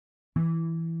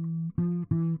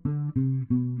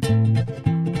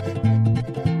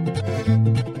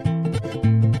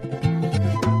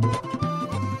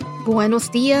Buenos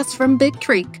dias from Big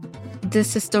Creek.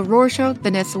 This is the Rorschach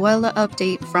Venezuela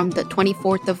update from the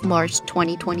 24th of March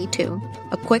 2022.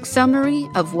 A quick summary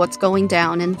of what's going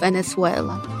down in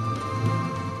Venezuela.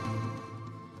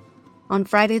 On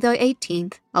Friday the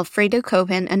 18th, Alfredo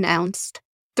Cohen announced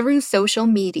through social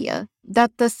media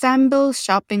that the Sambil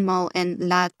shopping mall in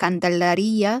La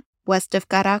Candelaria, west of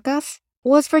Caracas,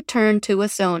 was returned to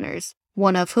its owners,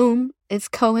 one of whom is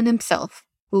Cohen himself.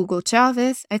 Hugo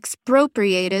Chavez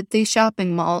expropriated the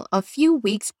shopping mall a few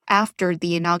weeks after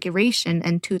the inauguration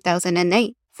in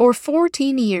 2008. For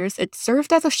 14 years, it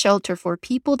served as a shelter for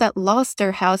people that lost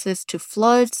their houses to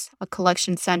floods, a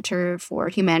collection center for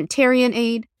humanitarian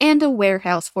aid, and a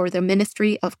warehouse for the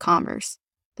Ministry of Commerce.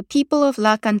 The people of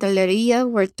La Candelaria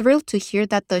were thrilled to hear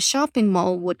that the shopping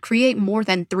mall would create more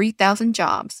than 3,000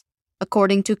 jobs.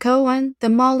 According to Cohen, the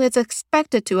mall is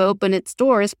expected to open its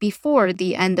doors before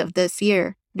the end of this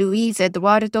year. Luis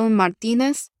Eduardo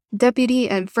Martinez, Deputy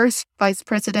and First Vice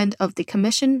President of the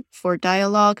Commission for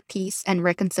Dialogue, Peace, and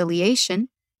Reconciliation,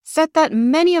 said that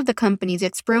many of the companies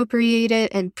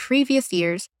expropriated in previous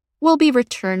years will be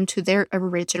returned to their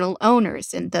original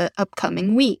owners in the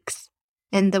upcoming weeks.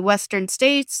 In the western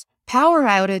states, power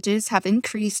outages have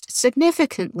increased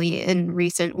significantly in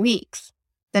recent weeks.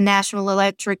 The National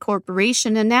Electric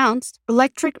Corporation announced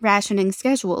electric rationing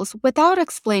schedules without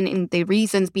explaining the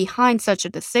reasons behind such a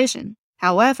decision.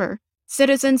 However,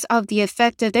 citizens of the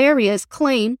affected areas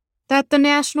claim that the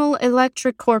National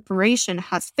Electric Corporation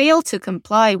has failed to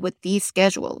comply with these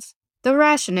schedules. The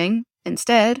rationing,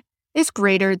 instead, is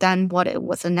greater than what it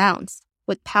was announced,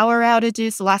 with power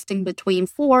outages lasting between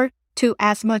 4 to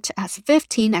as much as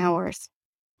 15 hours.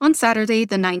 On Saturday,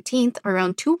 the 19th,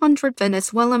 around 200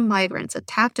 Venezuelan migrants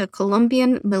attacked a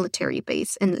Colombian military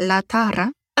base in La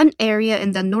Tara, an area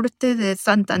in the Norte de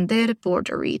Santander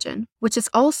border region, which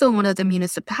is also one of the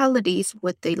municipalities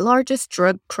with the largest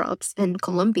drug crops in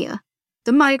Colombia.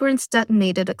 The migrants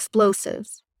detonated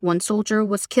explosives. One soldier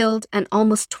was killed and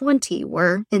almost 20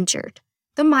 were injured.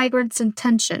 The migrants'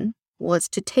 intention was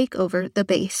to take over the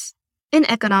base. In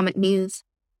economic news,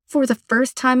 for the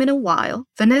first time in a while,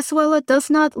 Venezuela does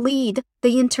not lead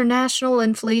the international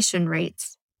inflation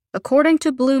rates. According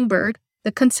to Bloomberg,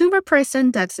 the consumer price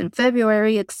index in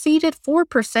February exceeded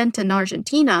 4% in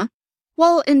Argentina,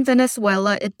 while in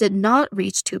Venezuela it did not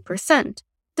reach 2%.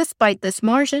 Despite this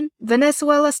margin,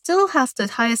 Venezuela still has the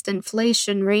highest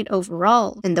inflation rate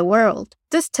overall in the world.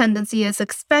 This tendency is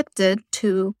expected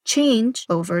to change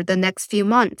over the next few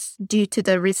months due to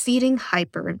the receding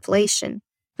hyperinflation.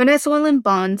 Venezuelan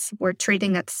bonds were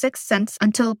trading at 6 cents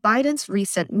until Biden's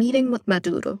recent meeting with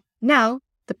Maduro. Now,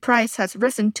 the price has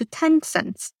risen to 10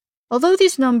 cents. Although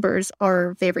these numbers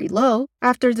are very low,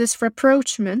 after this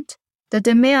rapprochement, the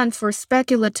demand for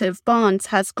speculative bonds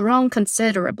has grown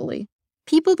considerably.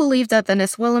 People believe that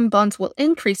Venezuelan bonds will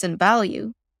increase in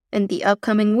value in the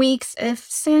upcoming weeks if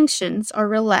sanctions are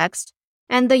relaxed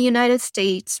and the United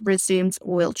States resumes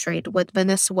oil trade with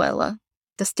Venezuela.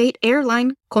 The state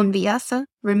airline, Conviasa,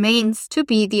 remains to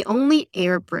be the only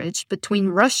air bridge between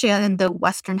Russia and the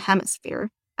Western Hemisphere,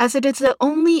 as it is the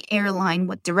only airline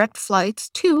with direct flights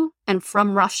to and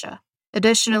from Russia.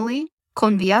 Additionally,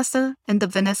 Conviasa and the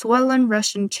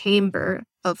Venezuelan-Russian Chamber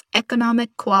of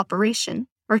Economic Cooperation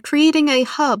are creating a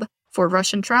hub for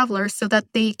Russian travelers so that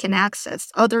they can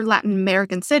access other Latin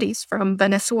American cities from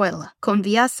Venezuela.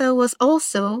 Conviasa was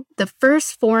also the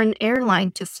first foreign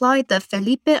airline to fly the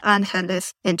Felipe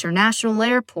Ángeles International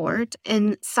Airport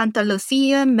in Santa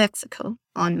Lucia, Mexico,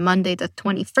 on Monday the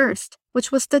 21st,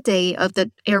 which was the day of the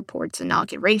airport's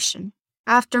inauguration.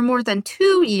 After more than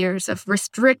 2 years of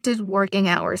restricted working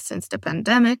hours since the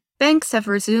pandemic, banks have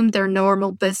resumed their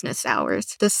normal business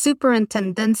hours. The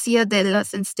Superintendencia de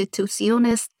las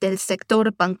Instituciones del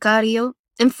Sector Bancario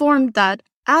informed that,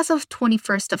 as of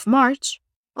 21st of March,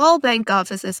 all bank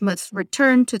offices must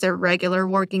return to their regular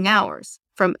working hours,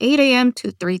 from 8 a.m.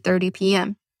 to 3:30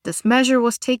 p.m. This measure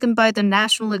was taken by the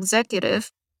national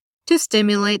executive to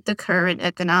stimulate the current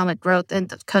economic growth in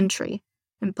the country.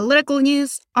 In political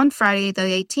news, on Friday the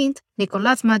 18th,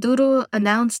 Nicolás Maduro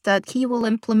announced that he will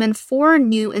implement 4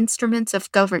 new instruments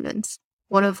of governance,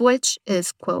 one of which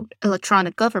is, quote,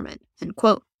 electronic government, end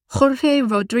quote. Jorge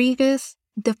Rodriguez,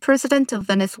 the president of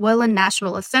Venezuelan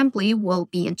National Assembly, will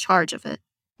be in charge of it.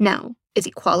 Now, is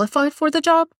he qualified for the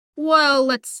job? Well,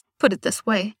 let's put it this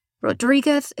way.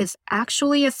 Rodriguez is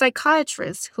actually a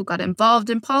psychiatrist who got involved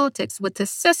in politics with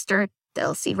his sister,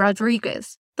 Delcy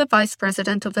Rodriguez, the vice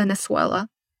president of Venezuela.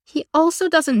 He also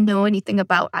doesn't know anything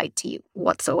about IT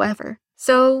whatsoever.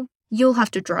 So, you'll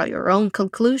have to draw your own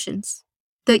conclusions.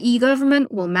 The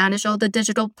e-government will manage all the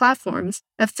digital platforms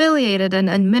affiliated and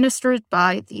administered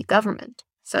by the government,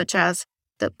 such as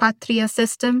the Patria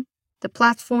system, the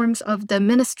platforms of the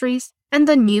ministries, and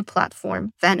the new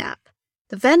platform, VenApp.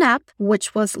 The VenApp,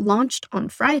 which was launched on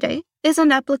Friday, is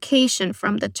an application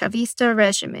from the Chavista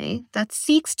regime that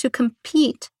seeks to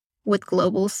compete with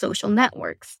global social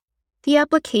networks. The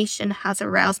application has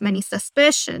aroused many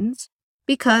suspicions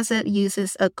because it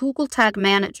uses a Google Tag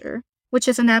Manager, which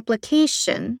is an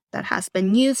application that has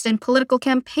been used in political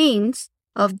campaigns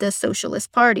of the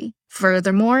Socialist Party.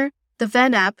 Furthermore, the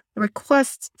VenApp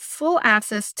requests full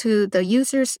access to the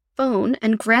user's phone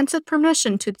and grants it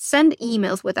permission to send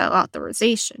emails without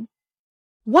authorization.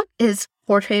 What is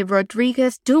Jorge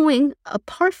Rodriguez doing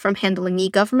apart from handling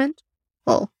e-government?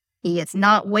 Well, he is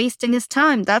not wasting his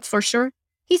time, that's for sure.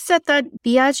 He said that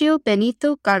Biagio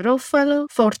Benito Garofalo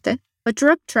Forte, a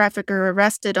drug trafficker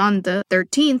arrested on the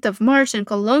 13th of March in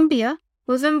Colombia,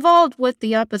 was involved with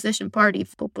the opposition party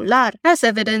Popular. As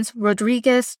evidence,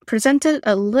 Rodriguez presented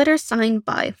a letter signed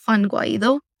by Juan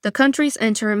Guaido, the country's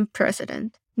interim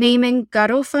president, naming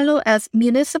Garofalo as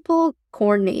municipal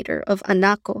coordinator of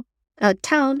Anaco, a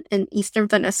town in eastern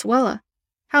Venezuela.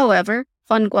 However,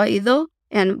 Juan Guaido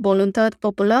and Voluntad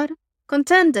Popular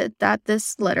contended that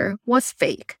this letter was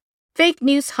fake. Fake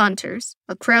news hunters,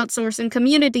 a crowdsourcing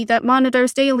community that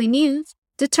monitors daily news,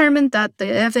 determined that the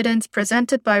evidence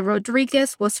presented by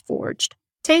Rodriguez was forged.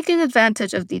 Taking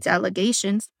advantage of these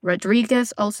allegations,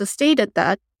 Rodriguez also stated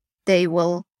that they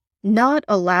will not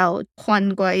allow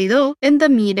Juan Guaido in the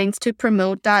meetings to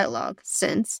promote dialogue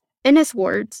since, in his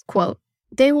words, quote,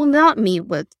 they will not meet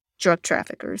with drug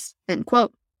traffickers, end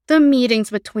quote. The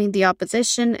meetings between the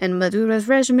opposition and Maduro's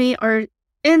regime are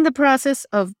in the process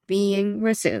of being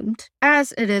resumed,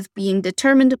 as it is being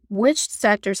determined which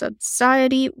sectors of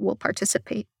society will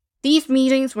participate. These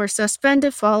meetings were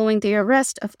suspended following the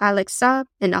arrest of Alex Saab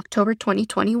in October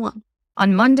 2021.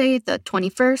 On Monday, the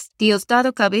 21st,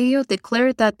 Diosdado Cabello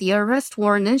declared that the arrest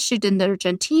warrant issued in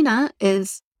Argentina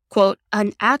is, quote,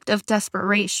 an act of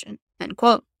desperation, end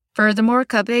quote. Furthermore,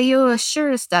 Cabello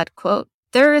assures that, quote,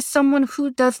 there is someone who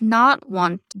does not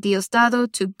want Diosdado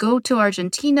to go to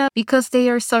Argentina because they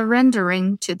are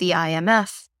surrendering to the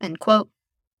IMF, end quote.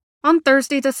 On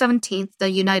Thursday the 17th, the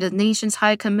United Nations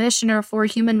High Commissioner for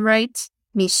Human Rights,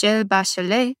 Michelle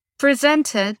Bachelet,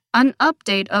 presented an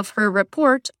update of her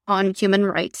report on human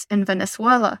rights in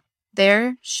Venezuela.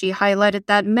 There, she highlighted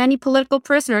that many political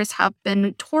prisoners have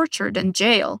been tortured in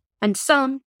jail, and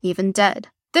some even dead.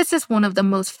 This is one of the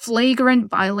most flagrant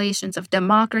violations of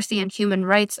democracy and human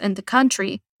rights in the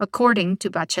country, according to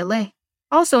Bachelet.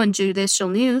 Also in judicial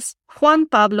news, Juan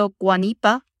Pablo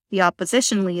Guanipa, the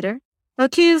opposition leader,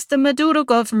 accused the Maduro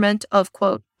government of,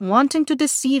 quote, wanting to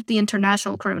deceive the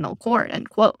International Criminal Court, end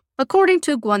quote. According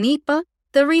to Guanipa,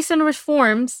 the recent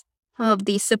reforms of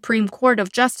the Supreme Court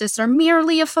of Justice are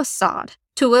merely a facade.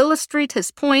 To illustrate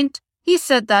his point, he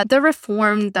said that the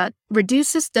reform that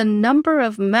reduces the number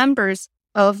of members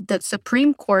of the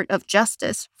Supreme Court of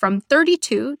Justice from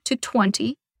 32 to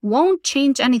 20 won't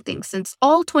change anything since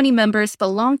all 20 members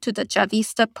belong to the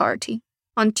Chavista party.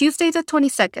 On Tuesday the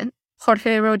 22nd,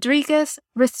 Jorge Rodriguez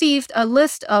received a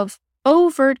list of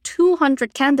over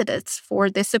 200 candidates for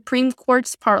the Supreme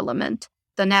Court's parliament.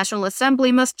 The National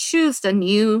Assembly must choose the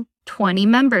new 20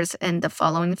 members in the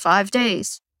following 5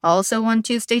 days. Also on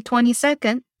Tuesday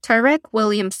 22nd, Tarek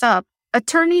William Saab,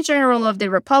 Attorney General of the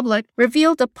Republic,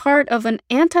 revealed a part of an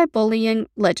anti-bullying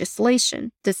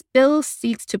legislation. This bill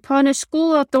seeks to punish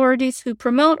school authorities who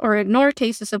promote or ignore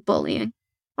cases of bullying.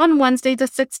 On Wednesday the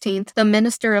 16th, the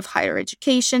Minister of Higher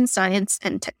Education, Science,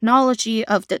 and Technology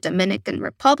of the Dominican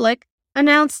Republic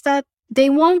announced that they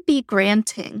won't be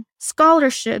granting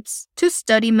scholarships to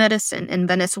study medicine in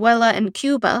Venezuela and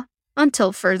Cuba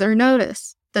until further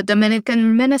notice. The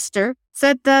Dominican minister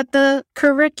said that the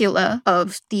curricula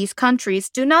of these countries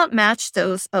do not match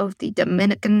those of the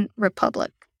Dominican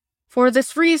Republic. For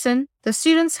this reason, the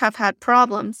students have had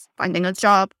problems finding a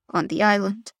job on the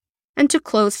island. And to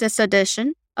close this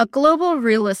edition, a global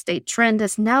real estate trend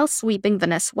is now sweeping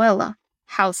Venezuela: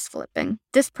 house flipping.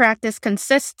 This practice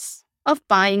consists of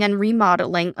buying and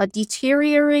remodeling a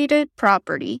deteriorated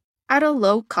property at a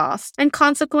low cost and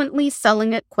consequently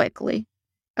selling it quickly.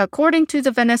 According to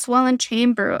the Venezuelan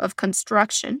Chamber of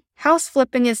Construction, house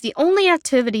flipping is the only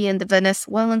activity in the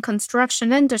Venezuelan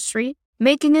construction industry,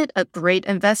 making it a great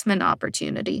investment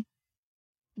opportunity.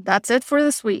 That's it for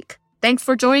this week. Thanks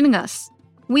for joining us.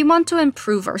 We want to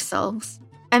improve ourselves,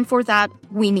 and for that,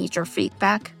 we need your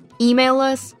feedback. Email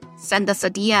us, send us a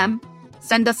DM,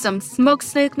 send us some smoke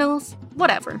signals,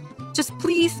 whatever. Just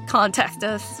please contact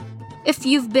us. If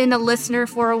you've been a listener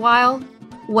for a while,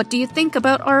 what do you think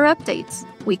about our updates?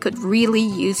 We could really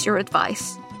use your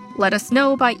advice. Let us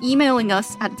know by emailing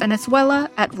us at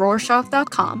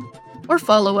venezuela@rorschach.com or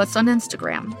follow us on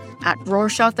Instagram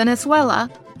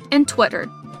 @RorschachVenezuela and Twitter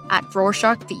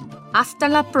 @RorschachV. Hasta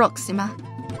la próxima.